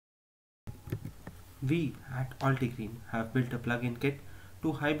We at Altigreen have built a plug-in kit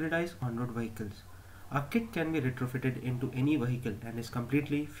to hybridize on-road vehicles. Our kit can be retrofitted into any vehicle and is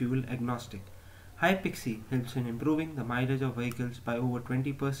completely fuel agnostic. HyPixi helps in improving the mileage of vehicles by over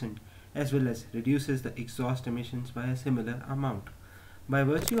 20% as well as reduces the exhaust emissions by a similar amount. By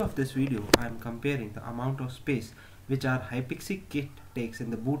virtue of this video, I am comparing the amount of space which our HyPixi kit takes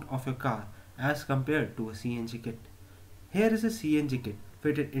in the boot of your car as compared to a CNG kit. Here is a CNG kit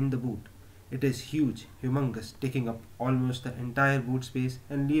fitted in the boot. It is huge, humongous, taking up almost the entire boot space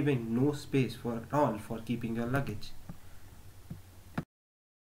and leaving no space at all for keeping your luggage.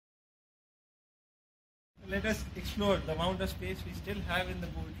 Let us explore the amount of space we still have in the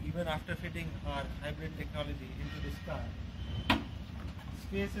boot even after fitting our hybrid technology into this car.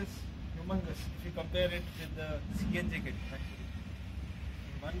 Space is humongous if you compare it with the CNG kit actually.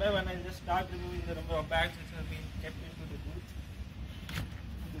 One by one, I'll just start removing the number of bags which have been kept into the boot.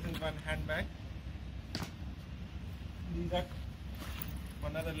 This is one handbag. These are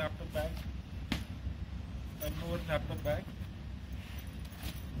another laptop bag. One more laptop bag.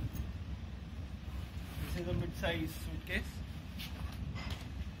 This is a mid-size suitcase.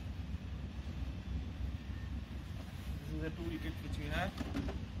 This is a toolkit which we have.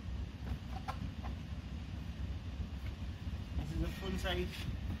 This is a full-size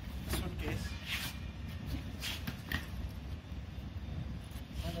suitcase.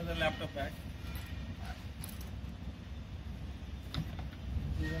 Another laptop bag.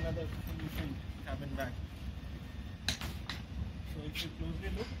 This is another fully filled cabin bag. So if you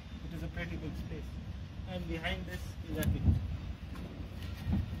closely look, it is a pretty big space. And behind this is a kit.